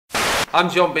I'm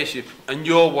John Bishop and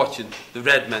you're watching the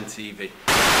Redmen TV.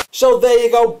 So there you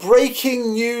go,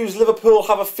 breaking news. Liverpool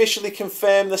have officially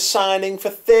confirmed the signing for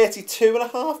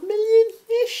 32.5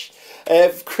 million-ish.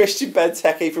 Christian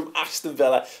Benteke from Aston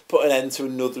Villa put an end to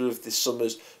another of this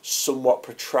summer's somewhat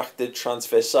protracted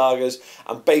transfer sagas,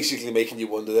 and basically making you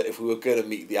wonder that if we were going to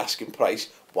meet the asking price,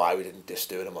 why we didn't just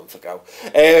do it a month ago.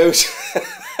 Yeah,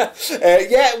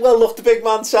 well, look, the big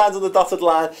man signs on the dotted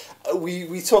line.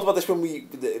 We talked about this when we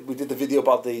did the video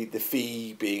about the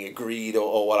fee being agreed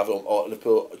or whatever, or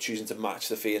Liverpool choosing to match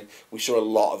the fee, and we saw a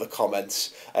lot of the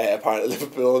comments. Apparently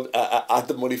Liverpool had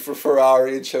the money for a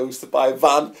Ferrari and chose to buy a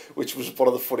van, which was one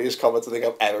of the funniest comments I think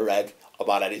I've ever read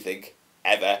about anything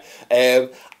ever.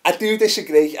 I do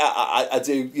disagree. I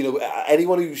do. You know,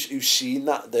 anyone who's seen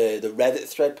that the Reddit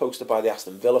thread posted by the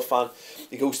Aston Villa fan,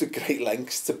 he goes to great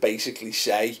lengths to basically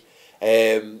say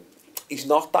he's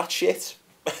not that shit.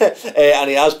 And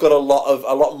he has got a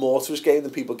lot more to his game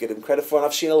than people give him credit for. And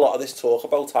I've seen a lot of this talk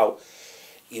about how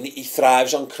he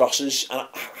thrives on crosses, and I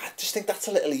just think that's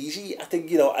a little easy. I think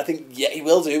yeah, he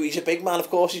will do. He's a big man, of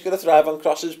course. He's going to thrive on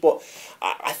crosses, but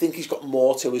I think he's got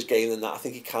more to his game than that. I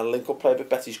think he can link up play a bit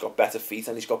better. He's got better feet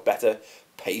and he's got better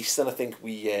pace than I think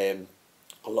a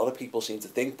lot of people seem to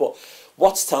think. But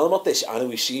what's telling about this, I know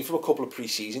we've seen from a couple of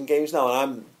pre-season games now,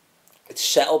 and it's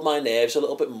settled my nerves a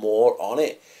little bit more on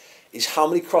it, is how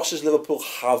many crosses Liverpool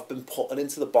have been putting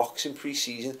into the box in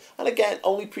pre-season. And again,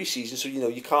 only pre-season, so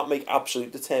you can't make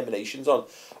absolute determinations on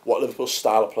what Liverpool's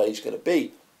style of play is going to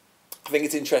be. I think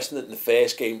it's interesting that in the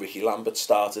first game Ricky Lambert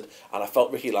started, and I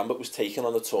felt Ricky Lambert was taken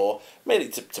on the tour, mainly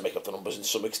to make up the numbers in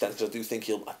some extent, because I do think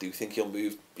he'll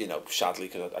move, sadly,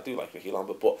 because I do like Ricky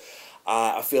Lambert, but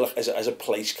I feel like as a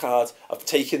place card, I've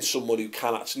taken someone who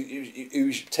can actually,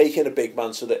 who's taken a big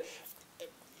man so that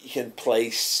you can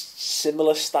play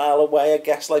similar style of way, I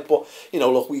guess. But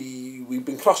look, we've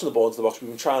been crossing the ball into the box. We've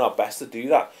been trying our best to do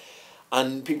that,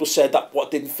 and people said that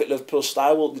what didn't fit Liverpool's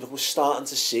style. Well, we're starting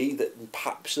to see that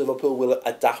perhaps Liverpool will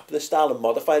adapt the style and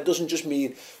modify. It doesn't just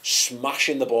mean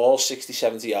smashing the ball 60,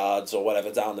 70 yards or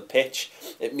whatever down the pitch.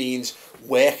 It means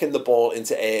working the ball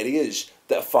into areas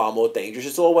that are far more dangerous.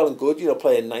 It's all well and good,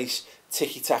 playing nice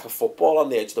ticky-tack of football on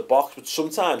the edge of the box, but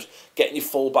sometimes getting your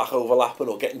full-back overlapping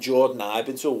or getting Jordan Ibe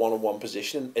into a one-on-one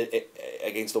position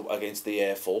against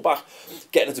the full-back,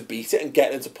 getting him to beat it and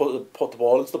getting him to put the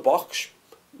ball into the box,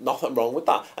 nothing wrong with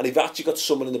that. And if you've actually got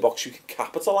someone in the box who can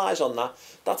capitalise on that,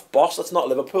 that's boss. That's not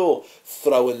Liverpool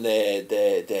throwing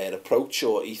their approach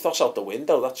or ethos out the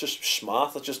window. That's just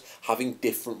smart. That's just having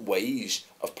different ways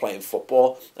of playing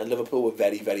football. And Liverpool were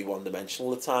very, very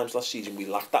one-dimensional at times last season. We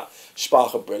lacked that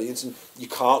spark of brilliance, and you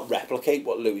can't replicate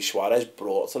what Luis Suarez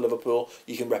brought to Liverpool.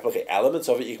 You can replicate elements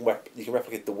of it. You can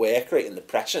replicate the work rate and the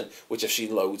pressing, which I've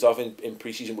seen loads of in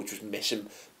pre-season, which was missing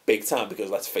big time,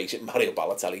 because let's face it, Mario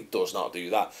Balotelli does not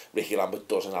do that. Ricky Lambert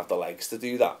doesn't have the legs to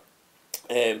do that.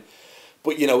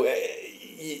 But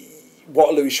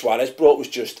what Luis Suarez brought was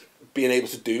just being able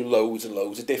to do loads and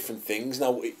loads of different things.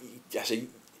 Now,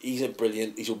 he's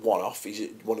a one-off. He's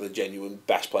one of the genuine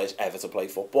best players ever to play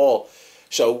football.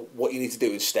 So what you need to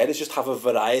do instead is just have a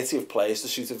variety of players to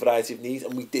suit a variety of needs,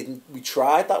 and we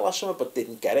tried that last summer but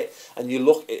didn't get it. And you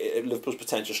look at Liverpool's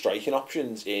potential striking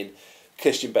options in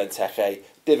Christian Benteke,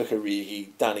 Divock Origi,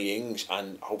 Danny Ings,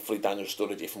 and hopefully Daniel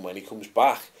Sturridge from when he comes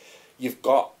back. You've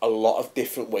got a lot of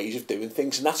different ways of doing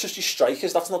things, and that's just your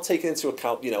strikers. That's not taking into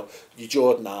account, your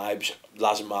Jordan Ibes,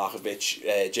 Lazar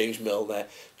Markovic, James Milner,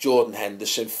 Jordan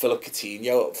Henderson, Philip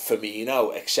Coutinho,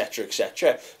 Firmino,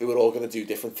 etc., who are all going to do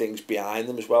different things behind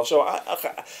them as well. So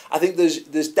I think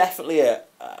there's definitely a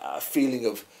feeling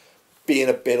of being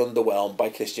a bit underwhelmed by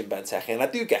Christian Benteke, and I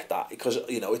do get that, because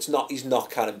he's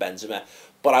not Karim Benzema,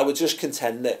 but I would just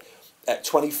contend that at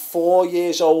 24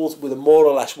 years old, with a more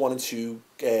or less 1 and 2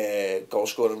 goal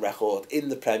scoring record in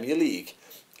the Premier League,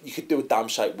 you could do a damn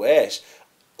sight worse.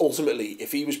 Ultimately,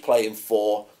 if he was playing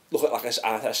for, like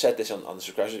I said this on the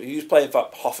subscription, if he was playing for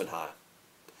Hoffenheim,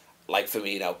 like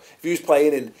Firmino, if he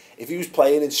was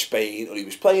playing in Spain or he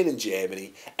was playing in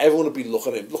Germany, everyone would be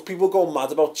looking at him. Look, people go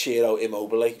mad about Ciro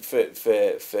Immobile for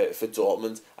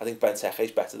Dortmund. I think Benteke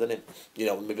is better than him.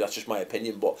 Maybe that's just my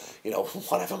opinion, but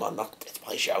whatever, man. It's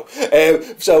my show.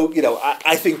 So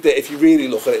I think that if you really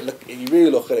look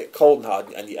at it, cold and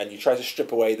hard, and you try to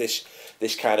strip away this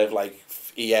kind of like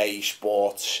EA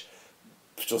Sports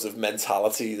sort of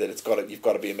mentality that you've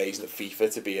got to be amazing at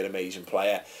FIFA to be an amazing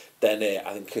player, then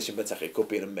I think Christian Benteke could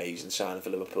be an amazing signing for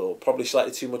Liverpool. Probably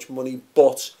slightly too much money,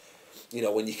 but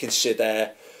when you consider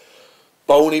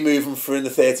Boney moving through in the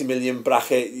 30 million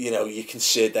bracket, you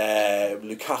consider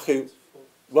Lukaku.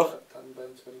 What?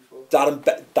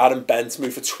 Darren Bent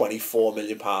moved for £24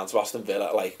 million to Aston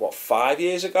Villa, like, what, 5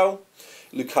 years ago?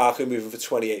 Lukaku moving for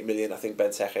 28 million. I think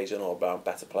Benteke is an all-round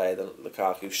better player than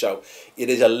Lukaku. So it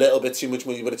is a little bit too much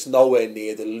money, but it's nowhere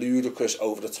near the ludicrous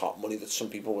over-the-top money that some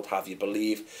people would have you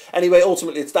believe. Anyway,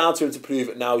 ultimately, it's down to him to prove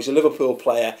it now. He's a Liverpool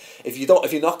player. If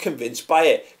you're not convinced by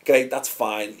it, great, that's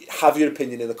fine. Have your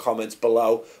opinion in the comments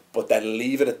below, but then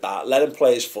leave it at that. Let him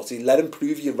play his footy. Let him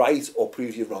prove you right or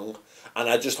prove you wrong. And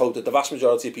I just hope that the vast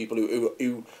majority of people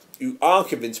who aren't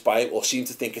convinced by it or seem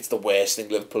to think it's the worst thing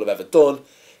Liverpool have ever done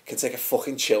can take a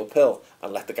fucking chill pill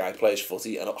and let the guy play his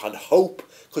footy and hope,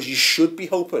 because you should be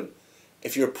hoping,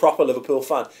 if you're a proper Liverpool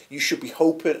fan, you should be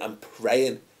hoping and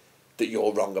praying that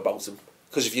you're wrong about him.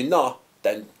 Because if you're not,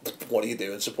 then what are you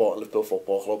doing supporting Liverpool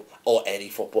Football Club or any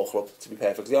football club, to be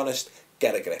perfectly honest?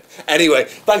 Get a grip. Anyway,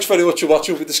 thanks very much for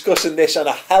watching. We'll be discussing this and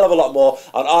a hell of a lot more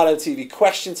on RMTV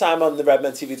Question Time on the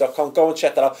redmentv.com. Go and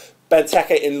check that out.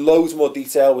 Benteke in loads more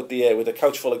detail with the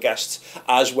couch full of guests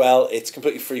as well. It's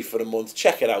completely free for a month.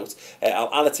 Check it out.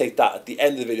 I'll annotate that at the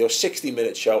end of the video.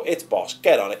 60-minute show. It's boss.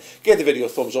 Get on it. Give the video a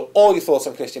thumbs up. All your thoughts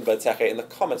on Christian Benteke in the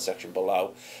comment section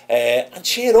below. And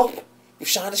cheer up. You've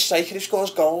signed a striker who scores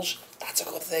goals. That's a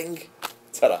good thing.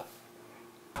 Ta-da.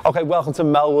 Okay, welcome to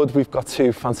Melwood. We've got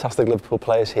two fantastic Liverpool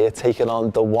players here taking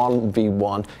on the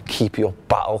 1v1 keep-you-up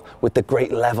battle with the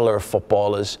great leveller of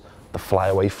footballers, the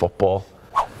flyaway football.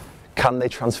 Can they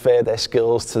transfer their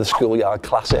skills to the schoolyard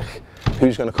classic?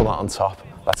 Who's going to come out on top?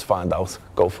 Let's find out.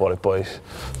 Go for it, boys.